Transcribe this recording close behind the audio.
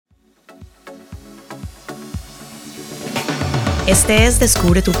Este es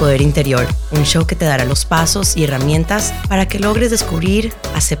Descubre tu Poder Interior, un show que te dará los pasos y herramientas para que logres descubrir,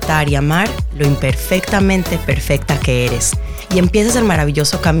 aceptar y amar lo imperfectamente perfecta que eres y empieces el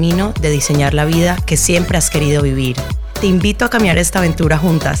maravilloso camino de diseñar la vida que siempre has querido vivir. Te invito a caminar esta aventura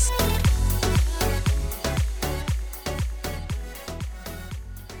juntas.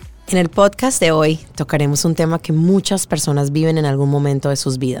 En el podcast de hoy tocaremos un tema que muchas personas viven en algún momento de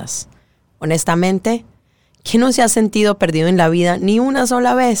sus vidas. Honestamente, ¿quién no se ha sentido perdido en la vida ni una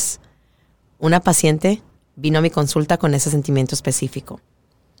sola vez? Una paciente vino a mi consulta con ese sentimiento específico.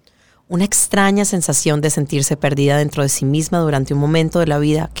 Una extraña sensación de sentirse perdida dentro de sí misma durante un momento de la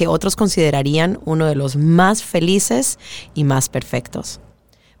vida que otros considerarían uno de los más felices y más perfectos.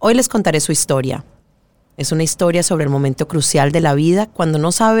 Hoy les contaré su historia. Es una historia sobre el momento crucial de la vida cuando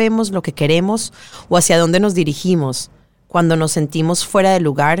no sabemos lo que queremos o hacia dónde nos dirigimos, cuando nos sentimos fuera de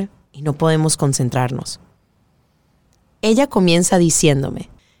lugar y no podemos concentrarnos. Ella comienza diciéndome,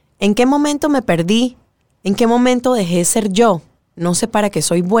 ¿en qué momento me perdí? ¿En qué momento dejé de ser yo? No sé para qué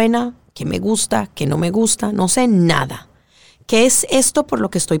soy buena, qué me gusta, qué no me gusta, no sé nada. ¿Qué es esto por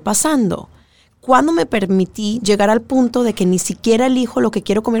lo que estoy pasando? ¿Cuándo me permití llegar al punto de que ni siquiera elijo lo que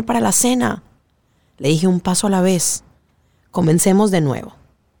quiero comer para la cena? Le dije un paso a la vez. Comencemos de nuevo.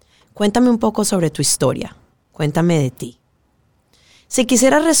 Cuéntame un poco sobre tu historia. Cuéntame de ti. Si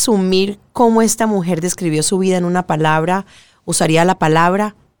quisiera resumir cómo esta mujer describió su vida en una palabra, usaría la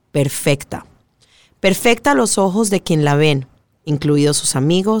palabra perfecta. Perfecta a los ojos de quien la ven, incluidos sus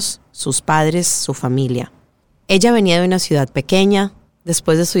amigos, sus padres, su familia. Ella venía de una ciudad pequeña,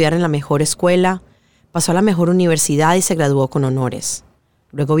 después de estudiar en la mejor escuela, pasó a la mejor universidad y se graduó con honores.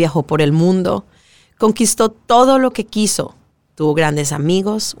 Luego viajó por el mundo, conquistó todo lo que quiso. Tuvo grandes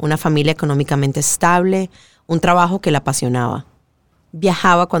amigos, una familia económicamente estable, un trabajo que la apasionaba.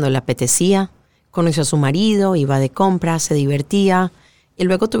 Viajaba cuando le apetecía, conoció a su marido, iba de compras, se divertía y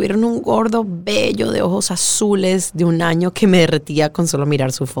luego tuvieron un gordo bello de ojos azules de 1 año que me derretía con solo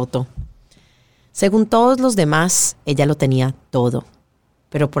mirar su foto. Según todos los demás, ella lo tenía todo,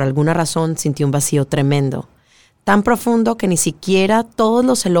 pero por alguna razón sintió un vacío tremendo, tan profundo que ni siquiera todos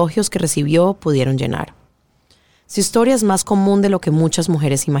los elogios que recibió pudieron llenar. Su historia es más común de lo que muchas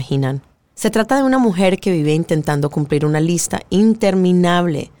mujeres imaginan. Se trata de una mujer que vivía intentando cumplir una lista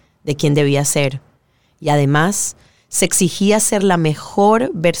interminable de quién debía ser, y además se exigía ser la mejor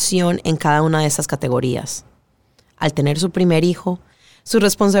versión en cada una de esas categorías. Al tener su primer hijo, sus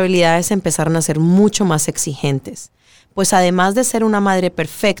responsabilidades empezaron a ser mucho más exigentes, pues además de ser una madre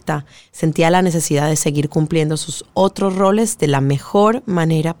perfecta, sentía la necesidad de seguir cumpliendo sus otros roles de la mejor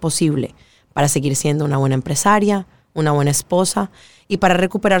manera posible, para seguir siendo una buena empresaria, una buena esposa, y para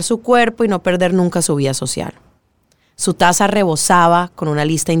recuperar su cuerpo y no perder nunca su vida social. Su taza rebosaba con una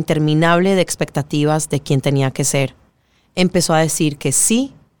lista interminable de expectativas de quién tenía que ser. Empezó a decir que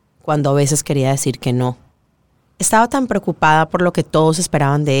sí, cuando a veces quería decir que no. Estaba tan preocupada por lo que todos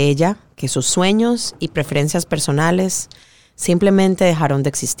esperaban de ella, que sus sueños y preferencias personales simplemente dejaron de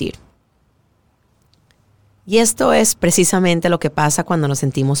existir. Y esto es precisamente lo que pasa cuando nos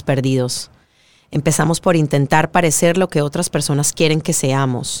sentimos perdidos. Empezamos por intentar parecer lo que otras personas quieren que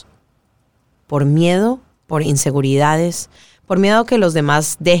seamos. Por miedo, por inseguridades, por miedo a que los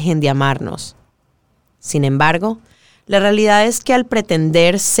demás dejen de amarnos. Sin embargo, la realidad es que al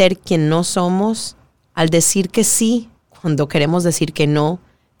pretender ser quien no somos, al decir que sí, cuando queremos decir que no,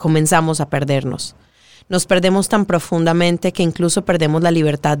 comenzamos a perdernos. Nos perdemos tan profundamente que incluso perdemos la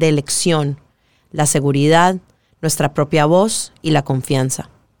libertad de elección, la seguridad, nuestra propia voz y la confianza.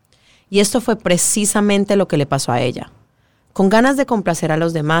 Y esto fue precisamente lo que le pasó a ella. Con ganas de complacer a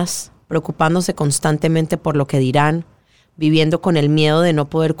los demás, preocupándose constantemente por lo que dirán, viviendo con el miedo de no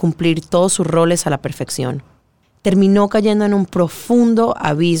poder cumplir todos sus roles a la perfección. Terminó cayendo en un profundo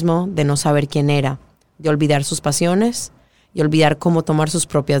abismo de no saber quién era, de olvidar sus pasiones y olvidar cómo tomar sus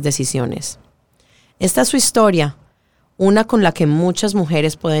propias decisiones. Esta es su historia, una con la que muchas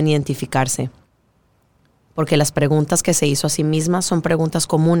mujeres pueden identificarse. Porque las preguntas que se hizo a sí misma son preguntas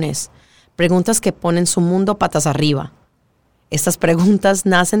comunes, preguntas que ponen su mundo patas arriba. Estas preguntas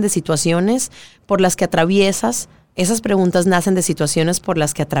nacen de situaciones por las que atraviesas,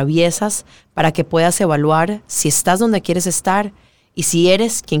 para que puedas evaluar si estás donde quieres estar y si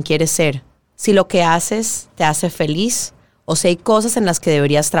eres quien quieres ser, si lo que haces te hace feliz o si hay cosas en las que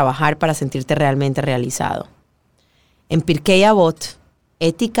deberías trabajar para sentirte realmente realizado. En Pirkei Avot,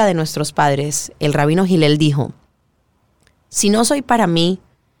 Ética de nuestros padres, el rabino Hillel dijo, si no soy para mí,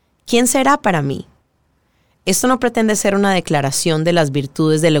 ¿quién será para mí? Esto no pretende ser una declaración de las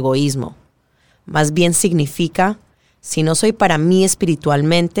virtudes del egoísmo. Más bien significa, si no soy para mí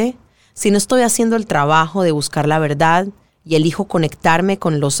espiritualmente, si no estoy haciendo el trabajo de buscar la verdad y elijo conectarme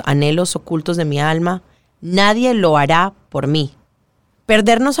con los anhelos ocultos de mi alma, nadie lo hará por mí.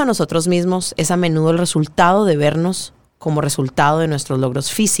 Perdernos a nosotros mismos es a menudo el resultado de vernos como resultado de nuestros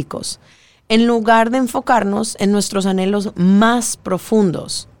logros físicos, en lugar de enfocarnos en nuestros anhelos más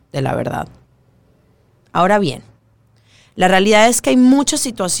profundos de la verdad. Ahora bien, la realidad es que hay muchas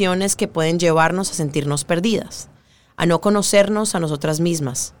situaciones que pueden llevarnos a sentirnos perdidas, a no conocernos a nosotras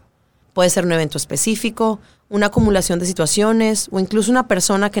mismas. Puede ser un evento específico, una acumulación de situaciones o incluso una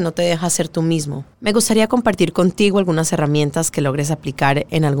persona que no te deja ser tú mismo. Me gustaría compartir contigo algunas herramientas que logres aplicar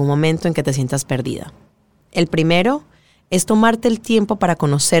en algún momento en que te sientas perdida. El primero es tomarte el tiempo para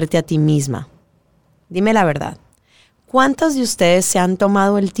conocerte a ti misma. Dime la verdad. ¿Cuántas de ustedes se han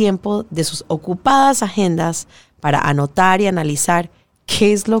tomado el tiempo de sus ocupadas agendas para anotar y analizar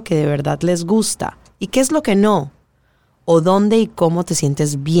qué es lo que de verdad les gusta y qué es lo que no? ¿O dónde y cómo te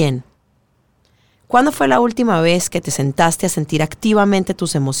sientes bien? ¿Cuándo fue la última vez que te sentaste a sentir activamente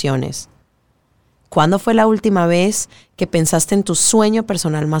tus emociones? ¿Cuándo fue la última vez que pensaste en tu sueño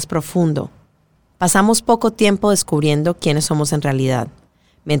personal más profundo? Pasamos poco tiempo descubriendo quiénes somos en realidad,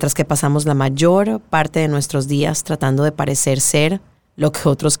 mientras que pasamos la mayor parte de nuestros días tratando de parecer ser lo que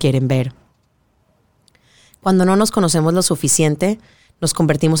otros quieren ver. Cuando no nos conocemos lo suficiente, nos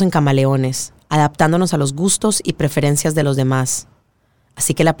convertimos en camaleones, adaptándonos a los gustos y preferencias de los demás.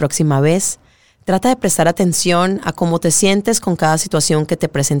 Así que la próxima vez, trata de prestar atención a cómo te sientes con cada situación que te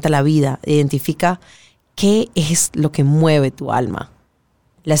presenta la vida. Identifica qué es lo que mueve tu alma.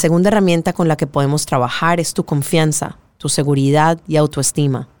 La segunda herramienta con la que podemos trabajar es tu confianza, tu seguridad y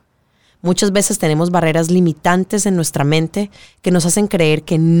autoestima. Muchas veces tenemos barreras limitantes en nuestra mente que nos hacen creer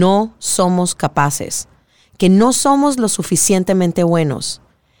que no somos capaces, que no somos lo suficientemente buenos.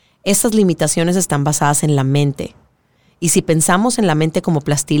 Estas limitaciones están basadas en la mente. Y si pensamos en la mente como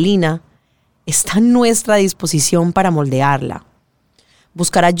plastilina, está a nuestra disposición para moldearla.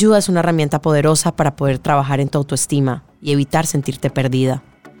 Buscar ayuda es una herramienta poderosa para poder trabajar en tu autoestima y evitar sentirte perdida.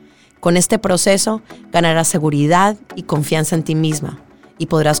 Con este proceso, ganarás seguridad y confianza en ti misma y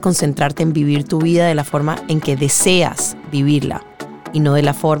podrás concentrarte en vivir tu vida de la forma en que deseas vivirla y no de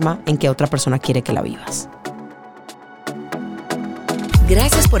la forma en que otra persona quiere que la vivas.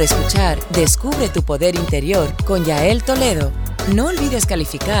 Gracias por escuchar Descubre tu Poder Interior con Yael Toledo. No olvides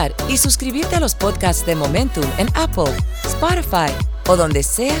calificar y suscribirte a los podcasts de Momentum en Apple, Spotify o donde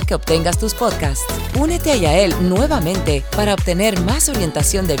sea que obtengas tus podcasts. Únete a Yael nuevamente para obtener más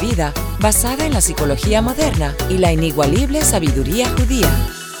orientación de vida basada en la psicología moderna y la inigualable sabiduría judía.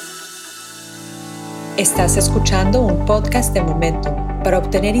 Estás escuchando un podcast de Momentum. Para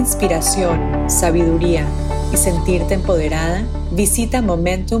obtener inspiración, sabiduría y sentirte empoderada, visita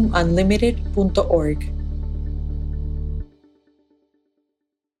MomentumUnlimited.org.